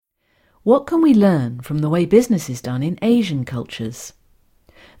What can we learn from the way business is done in Asian cultures?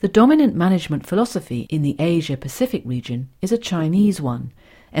 The dominant management philosophy in the Asia-Pacific region is a Chinese one,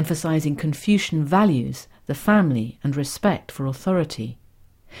 emphasizing Confucian values, the family, and respect for authority.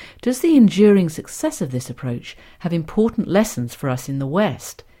 Does the enduring success of this approach have important lessons for us in the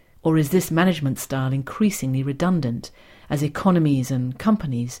West, or is this management style increasingly redundant as economies and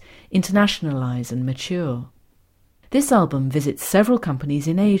companies internationalize and mature? This album visits several companies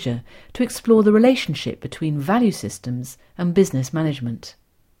in Asia to explore the relationship between value systems and business management.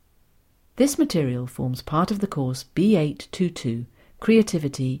 This material forms part of the course B822,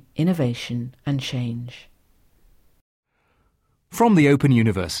 Creativity, Innovation and Change. From the Open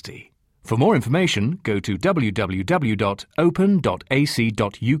University. For more information, go to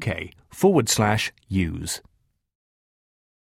www.open.ac.uk/use.